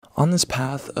On this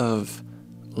path of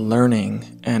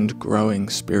learning and growing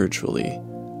spiritually,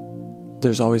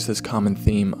 there's always this common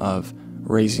theme of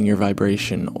raising your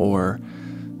vibration or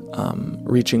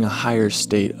reaching a higher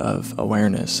state of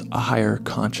awareness, a higher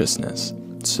consciousness.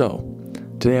 So,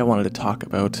 today I wanted to talk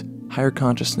about higher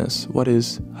consciousness. What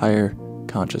is higher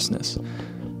consciousness?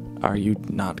 Are you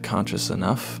not conscious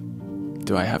enough?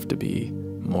 Do I have to be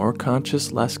more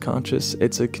conscious, less conscious?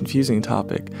 It's a confusing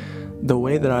topic. The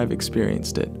way that I've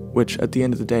experienced it, which at the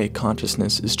end of the day,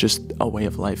 consciousness is just a way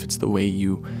of life. It's the way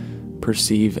you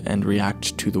perceive and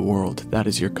react to the world. That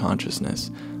is your consciousness.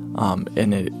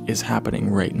 And it is happening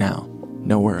right now,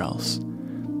 nowhere else.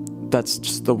 That's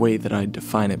just the way that I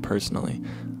define it personally.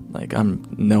 Like, I'm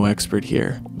no expert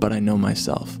here, but I know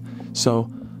myself.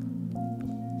 So,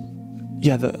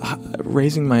 yeah,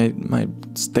 raising my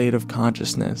state of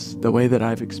consciousness, the way that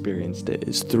I've experienced it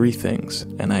is 3 things.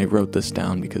 And I wrote this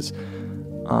down because,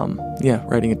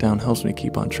 writing it down helps me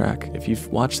keep on track. If you've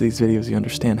watched these videos, you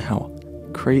understand how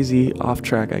crazy off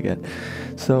track I get.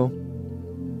 So,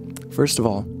 first of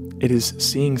all, it is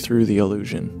seeing through the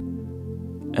illusion.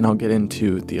 And I'll get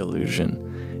into the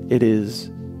illusion. It is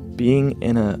being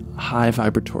in a high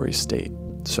vibratory state.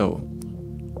 So,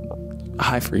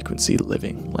 high frequency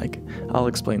living, like I'll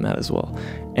explain that as well,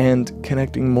 and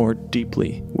connecting more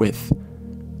deeply with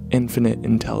infinite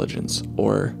intelligence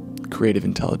or creative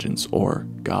intelligence or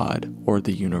God or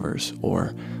the universe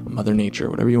or Mother Nature,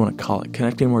 whatever you want to call it,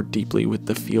 connecting more deeply with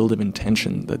the field of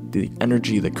intention, the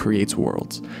energy that creates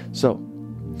worlds. So,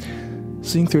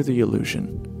 seeing through the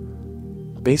illusion.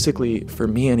 Basically, for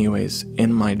me anyways,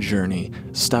 in my journey,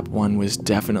 step 1 was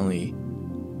definitely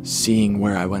seeing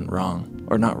where I went wrong.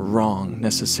 Or not wrong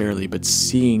necessarily, but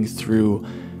seeing through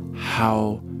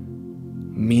how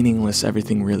meaningless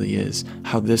everything really is.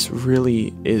 How this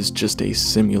really is just a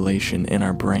simulation in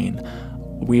our brain.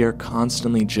 We are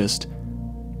constantly just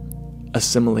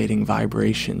assimilating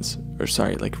vibrations,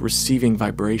 receiving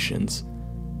vibrations,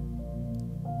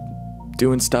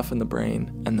 doing stuff in the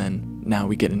brain, and then now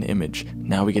we get an image,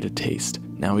 now we get a taste,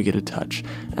 now we get a touch.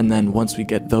 And then once we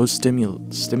get those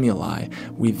stimuli,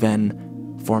 we then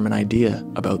form an idea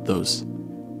about those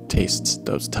tastes,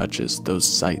 those touches, those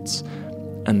sights.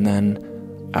 And then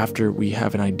after we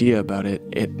have an idea about it,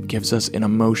 it gives us an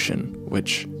emotion,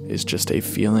 which is just a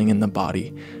feeling in the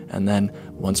body. And then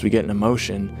once we get an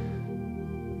emotion,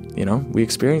 we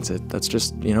experience it. That's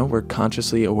just, we're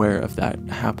consciously aware of that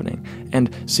happening.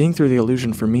 And seeing through the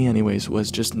illusion for me anyways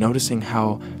was just noticing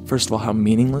how, first of all, how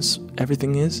meaningless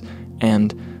everything is,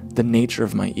 and the nature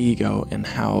of my ego and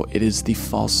how it is the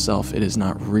false self. It is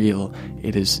not real.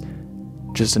 It is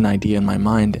just an idea in my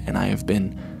mind, and I have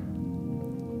been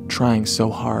trying so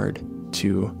hard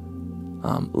to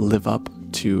live up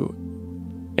to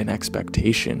an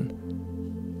expectation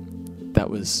that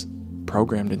was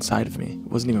programmed inside of me.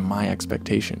 It wasn't even my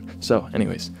expectation. So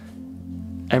anyways,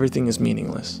 everything is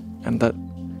meaningless, and that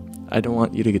I don't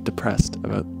want you to get depressed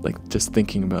about just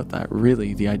thinking about that.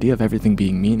 Really, the idea of everything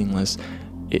being meaningless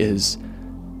is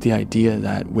the idea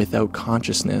that without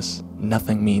consciousness,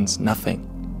 nothing means nothing.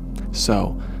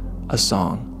 So, a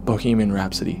song, Bohemian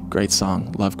Rhapsody, great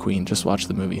song, love Queen, just watch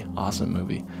the movie, awesome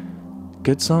movie.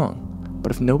 Good song,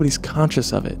 but if nobody's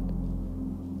conscious of it,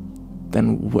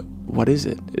 then what is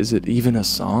it? Is it even a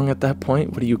song at that point?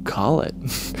 What do you call it?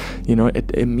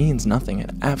 It means nothing.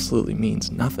 It absolutely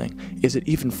means nothing. Is it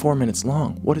even 4 minutes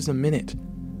long? What is a minute?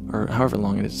 Or however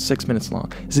long it is, 6 minutes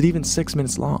long. Is it even 6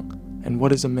 minutes long? And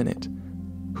what is a minute?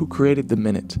 Who created the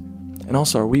minute? And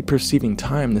also, are we perceiving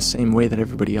time the same way that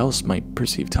everybody else might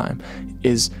perceive time?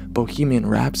 Is Bohemian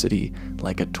Rhapsody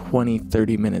like a 20,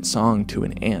 30-minute song to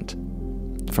an ant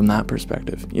from that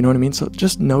perspective? You know what I mean? So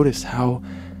just notice how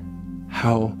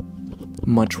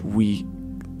much we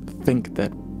think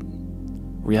that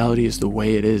reality is the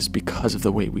way it is because of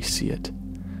the way we see it.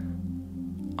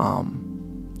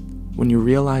 When you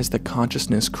realize that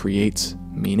consciousness creates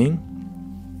meaning,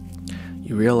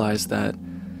 you realize that,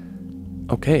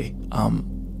 okay,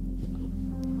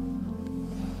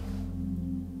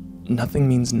 nothing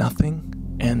means nothing,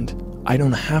 and I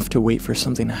don't have to wait for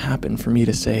something to happen for me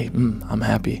to say, I'm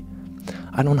happy.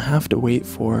 I don't have to wait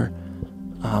for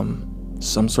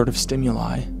some sort of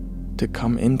stimuli to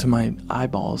come into my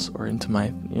eyeballs or into my,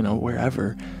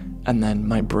 wherever, and then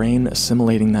my brain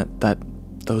assimilating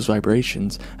those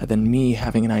vibrations, and then me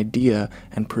having an idea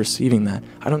and perceiving that.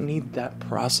 I don't need that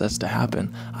process to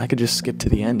happen. I could just skip to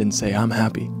the end and say, I'm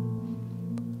happy.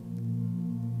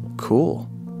 Cool.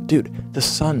 Dude, the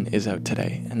sun is out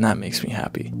today, and that makes me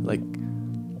happy.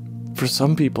 For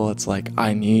some people, it's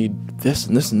I need this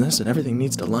and this and this, and everything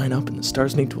needs to line up, and the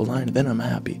stars need to align, and then I'm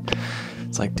happy.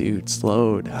 It's like, dude,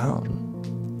 slow down.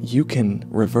 You can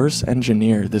reverse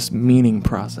engineer this meaning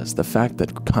process. The fact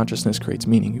that consciousness creates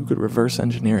meaning, you could reverse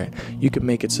engineer it. You could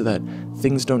make it so that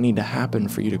things don't need to happen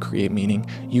for you to create meaning.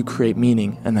 You create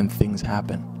meaning and then things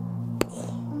happen.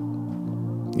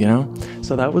 You know?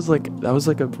 So that was like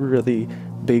a really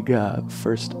big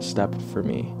first step for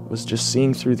me, was just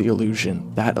seeing through the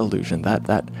illusion, that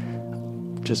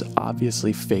just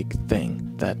obviously fake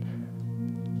thing that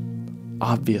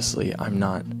obviously I'm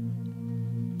not.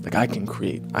 Like, I can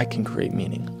create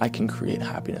meaning. I can create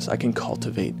happiness. I can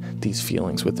cultivate these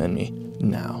feelings within me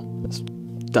now. This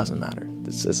doesn't matter.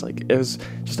 It's just like, it was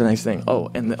just a nice thing. Oh,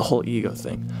 and the whole ego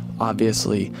thing.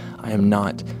 Obviously, I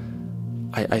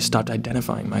stopped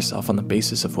identifying myself on the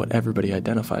basis of what everybody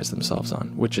identifies themselves on,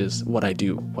 which is what I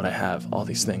do, what I have, all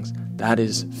these things. That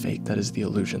is fake. That is the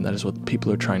illusion. That is what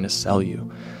people are trying to sell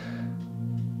you.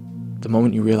 The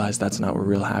moment you realize that's not what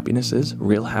real happiness is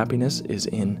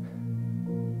in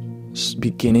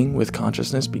beginning with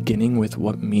consciousness, beginning with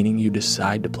what meaning you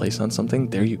decide to place on something.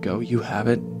 There you go. You have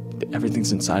it.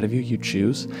 Everything's inside of you. You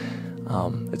choose.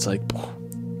 It's like,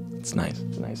 it's nice.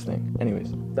 It's a nice thing.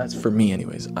 Anyways, that's for me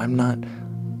anyways. I'm not,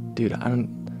 dude, I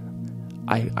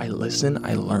listen,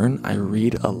 I learn, I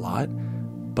read a lot,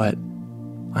 but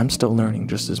I'm still learning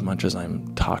just as much as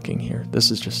I'm talking here.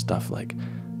 This is just stuff like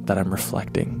that I'm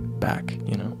reflecting back,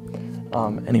 you know?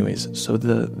 Anyways, so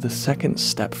the second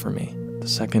step for me, the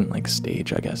second like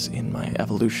stage, I guess, in my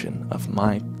evolution of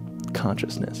my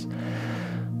consciousness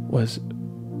was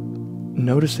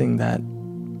noticing that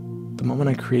the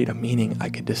moment I create a meaning, I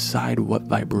could decide what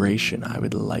vibration I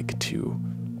would like to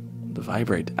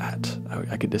vibrate at.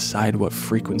 I could decide what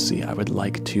frequency I would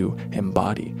like to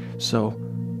embody. So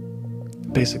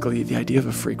basically, the idea of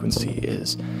a frequency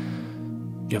is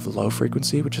you have low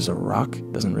frequency, which is a rock,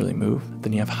 doesn't really move.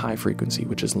 Then you have high frequency,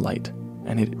 which is light.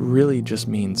 And it really just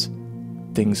means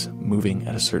things moving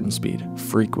at a certain speed.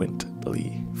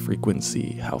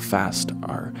 Frequency, how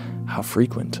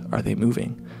frequent are they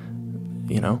moving?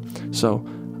 You know? So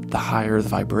the higher the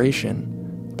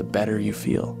vibration, the better you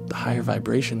feel. The higher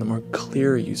vibration, the more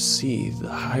clear you see. The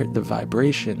higher the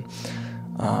vibration,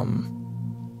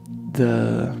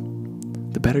 the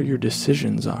better your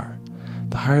decisions are.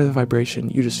 The higher the vibration,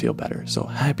 you just feel better. So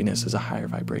happiness is a higher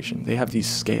vibration. They have these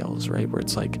scales, right, where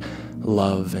it's like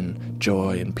love and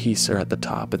joy and peace are at the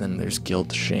top, and then there's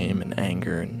guilt, shame, and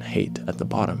anger and hate at the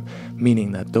bottom,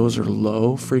 meaning that those are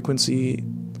low frequency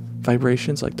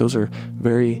vibrations. Like, those are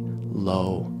very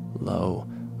low,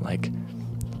 like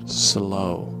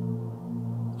slow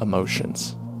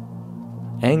emotions.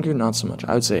 Anger, not so much.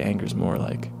 I would say anger is more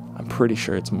like, I'm pretty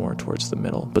sure it's more towards the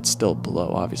middle, but still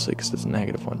below, obviously, because it's a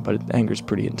negative one. But anger is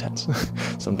pretty intense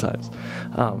sometimes.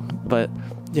 But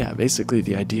yeah, basically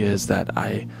the idea is that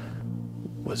I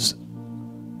was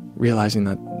realizing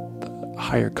that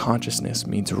higher consciousness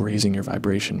means raising your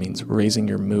vibration, means raising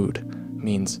your mood,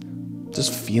 means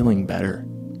just feeling better.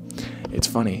 It's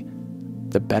funny.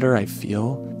 The better I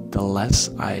feel, the less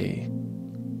the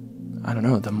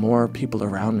more people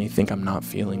around me think I'm not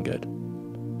feeling good,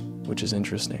 which is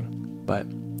interesting. But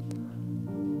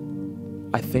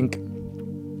I think,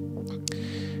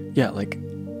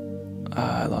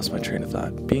 I lost my train of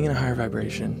thought. Being in a higher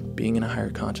vibration, being in a higher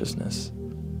consciousness,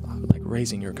 like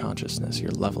raising your consciousness,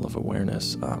 your level of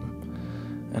awareness,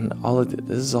 and all of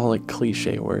this is all like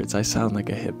cliche words. I sound like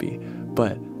a hippie,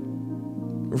 but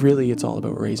really it's all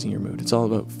about raising your mood. It's all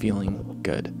about feeling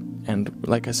good. And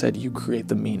like I said, you create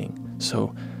the meaning. So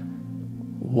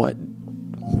what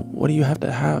do you have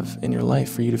to have in your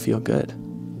life for you to feel good?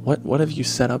 What have you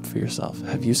set up for yourself?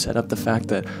 Have you set up the fact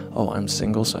that, oh, I'm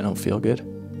single so I don't feel good?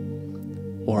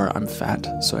 Or I'm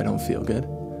fat so I don't feel good?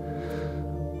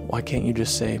 Why can't you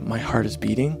just say, my heart is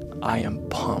beating, I am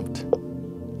pumped.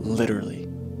 Literally,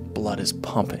 blood is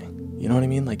pumping. You know what I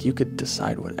mean? Like, you could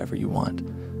decide whatever you want.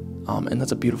 And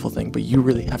that's a beautiful thing, but you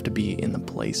really have to be in the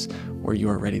place where you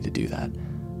are ready to do that.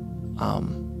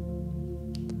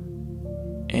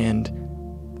 And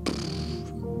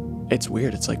it's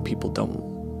weird. It's like people don't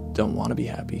want to be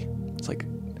happy. It's like,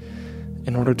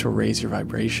 in order to raise your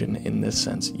vibration in this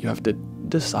sense, you have to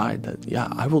decide that, yeah,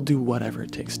 I will do whatever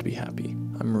it takes to be happy.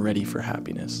 I'm ready for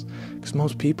happiness. Because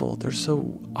most people, they're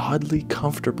so oddly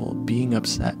comfortable being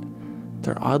upset.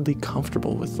 They're oddly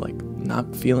comfortable with like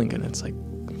not feeling good. It's like,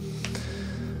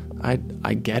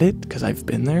 I get it because I've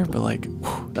been there, but like,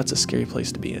 that's a scary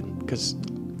place to be in, because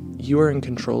you are in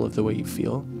control of the way you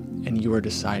feel, and you are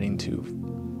deciding to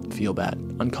feel bad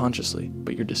unconsciously,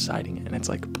 but you're deciding it, and it's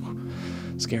like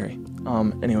scary.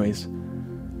 Anyways,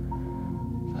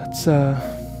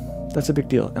 that's a big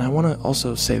deal. And I want to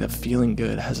also say that feeling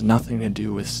good has nothing to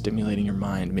do with stimulating your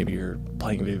mind. Maybe you're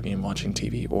playing a video game, watching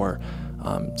TV, or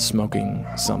smoking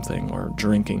something, or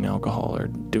drinking alcohol, or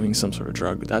doing some sort of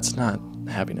drug. That's not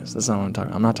happiness. That's not what I'm talking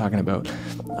about. I'm not talking about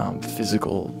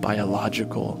physical,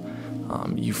 biological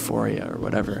euphoria or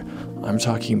whatever. I'm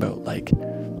talking about like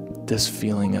this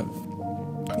feeling of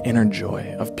inner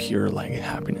joy, of pure like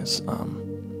happiness.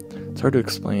 It's hard to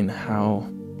explain how.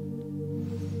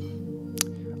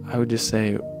 I would just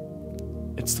say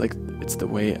it's the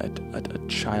way a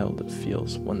child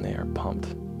feels when they are pumped,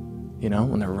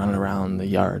 when they're running around the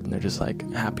yard and they're just like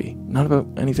happy, not about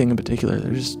anything in particular,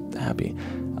 they're just happy.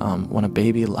 When a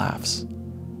baby laughs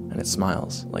and it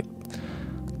smiles, like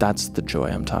that's the joy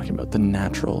I'm talking about, the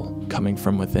natural coming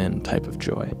from within type of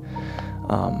joy.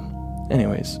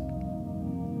 Anyways,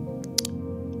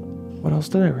 what else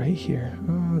did I write here?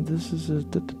 This is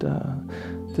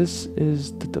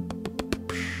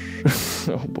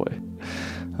oh boy.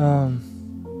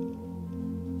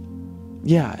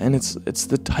 Yeah, and it's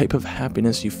the type of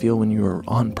happiness you feel when you are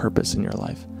on purpose in your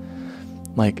life.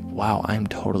 Like, wow, I'm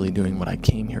totally doing what I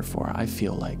came here for. I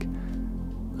feel like,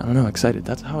 I don't know, excited.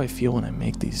 That's how I feel when I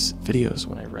make these videos,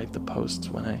 when I write the posts,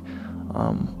 when I,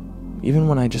 even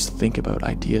when I just think about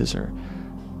ideas, or,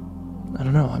 I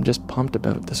don't know, I'm just pumped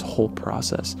about this whole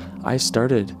process. I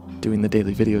started doing the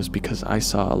daily videos because I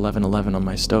saw 1111 on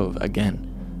my stove again.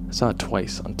 I saw it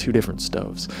twice on 2 different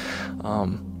stoves.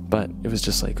 But it was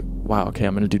just like, wow, okay,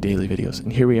 I'm going to do daily videos.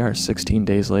 And here we are 16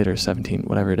 days later, 17,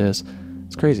 whatever it is.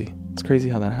 It's crazy. It's crazy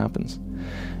how that happens.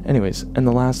 Anyways, and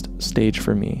the last stage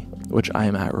for me, which I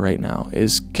am at right now,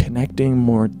 is connecting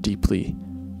more deeply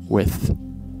with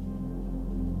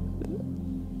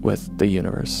the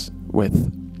universe,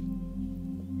 with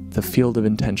the field of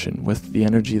intention, with the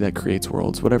energy that creates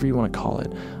worlds, whatever you want to call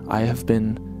it. I have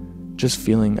been just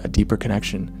feeling a deeper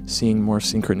connection, seeing more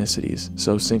synchronicities.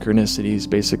 So synchronicities,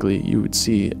 basically, you would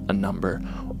see a number,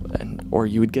 or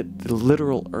you would get the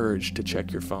literal urge to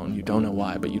check your phone. You don't know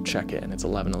why, but you check it, and it's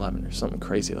 11:11 or something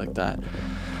crazy like that.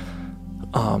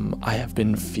 I have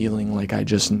been feeling like I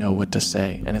just know what to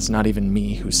say, and it's not even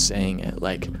me who's saying it.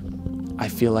 Like, I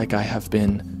feel like I have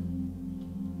been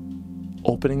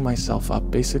opening myself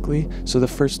up, basically. So the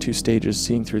first 2 stages,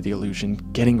 seeing through the illusion,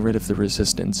 getting rid of the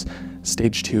resistance.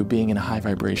 Stage 2, being in a high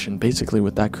vibration. Basically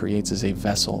what that creates is a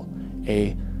vessel,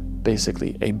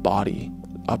 basically a body,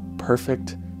 a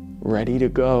perfect, ready to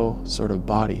go sort of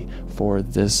body for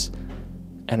this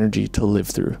energy to live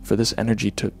through, for this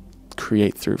energy to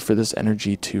create through, for this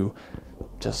energy to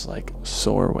just like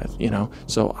soar with,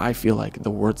 So I feel like the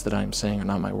words that I'm saying are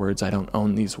not my words. I don't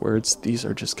own these words. These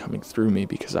are just coming through me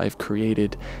because I've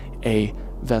created a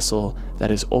vessel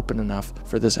that is open enough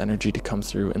for this energy to come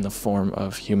through in the form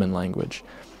of human language.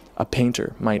 A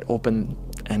painter might open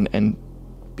and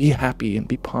be happy and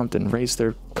be pumped and raise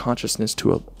their consciousness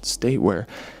to a state where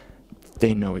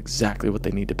they know exactly what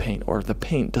they need to paint, or the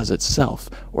paint does itself,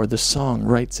 or the song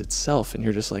writes itself, and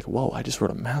you're just like, whoa, I just wrote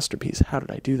a masterpiece. How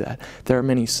did I do that? There are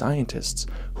many scientists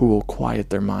who will quiet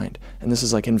their mind, and this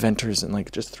is like inventors, and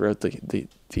like just throughout the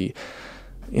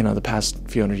past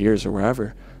few hundred years or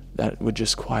wherever, that would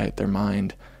just quiet their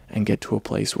mind and get to a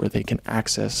place where they can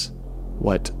access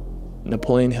what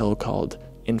Napoleon Hill called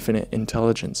infinite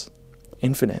intelligence.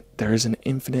 Infinite. There is an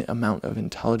infinite amount of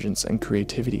intelligence and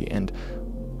creativity and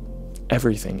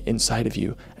everything inside of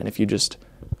you. And if you just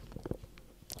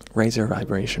raise your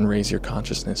vibration, raise your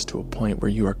consciousness to a point where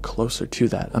you are closer to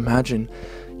that. Imagine,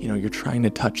 you're trying to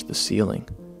touch the ceiling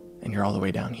and you're all the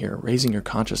way down here. Raising your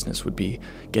consciousness would be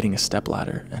getting a step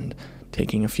ladder and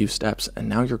taking a few steps, and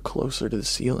now you're closer to the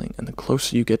ceiling. And the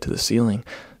closer you get to the ceiling,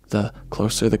 the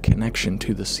closer the connection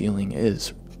to the ceiling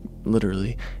is,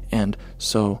 literally. And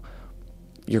so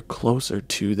you're closer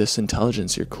to this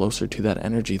intelligence, you're closer to that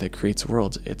energy that creates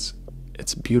worlds. It's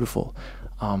beautiful.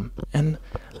 And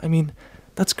I mean,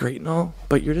 that's great and all,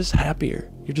 but you're just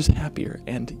happier. You're just happier,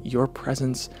 and your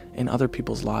presence in other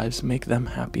people's lives make them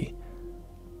happy.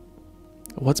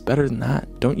 What's better than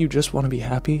that? Don't you just want to be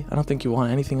happy? I don't think you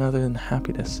want anything other than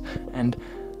happiness. And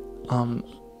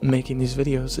making these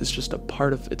videos is just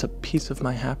it's a piece of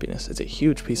my happiness. It's a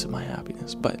huge piece of my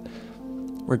happiness. But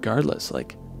regardless,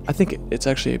 like, I think it's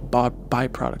actually a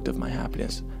byproduct of my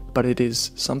happiness, but it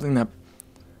is something that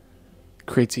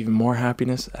creates even more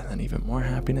happiness, and then even more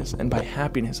happiness. And by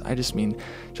happiness, I just mean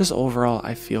just overall,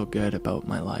 I feel good about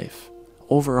my life.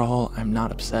 Overall, I'm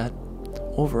not upset.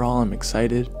 Overall, I'm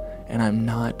excited, and I'm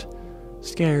not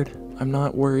scared. I'm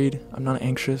not worried. I'm not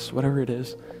anxious, whatever it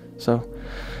is. So,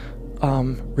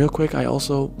 real quick, I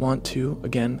also want to,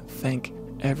 again, thank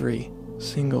every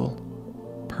single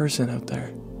person out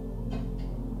there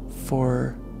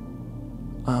for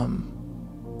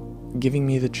giving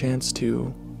me the chance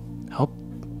to help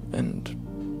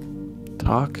and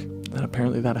talk. And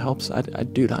apparently that helps.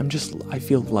 Dude, I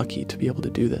feel lucky to be able to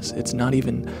do this. It's not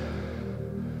even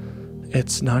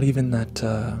that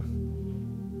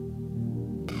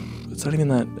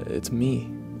it's me.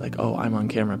 Like, oh, I'm on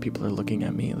camera, people are looking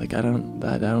at me. Like, I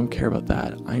don't care about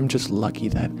that. I'm just lucky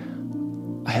that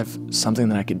I have something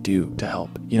that I could do to help.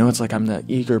 You know, it's like I'm the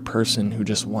eager person who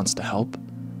just wants to help,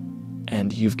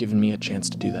 and you've given me a chance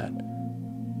to do that.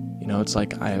 You know, it's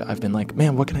like I've been like,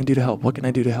 man, what can I do to help? What can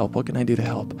I do to help? What can I do to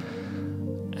help?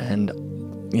 And,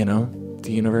 you know,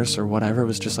 the universe or whatever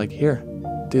was just like, here,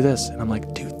 do this. And I'm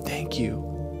like, dude, thank you.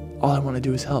 All I want to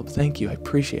do is help. Thank you. I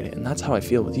appreciate it. And that's how I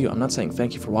feel with you. I'm not saying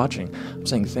thank you for watching. I'm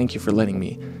saying thank you for letting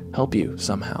me help you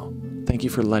somehow. Thank you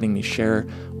for letting me share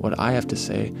what I have to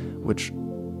say, which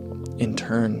in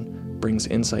turn brings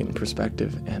insight and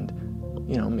perspective and,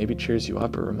 you know, maybe cheers you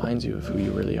up or reminds you of who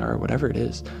you really are, whatever it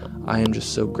is. I am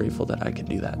just so grateful that I can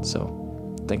do that.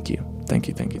 So thank you. Thank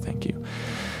you, thank you, thank you.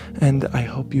 And I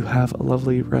hope you have a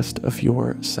lovely rest of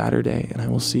your Saturday, and I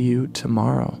will see you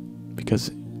tomorrow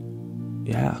because,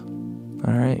 yeah.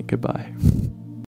 All right, goodbye.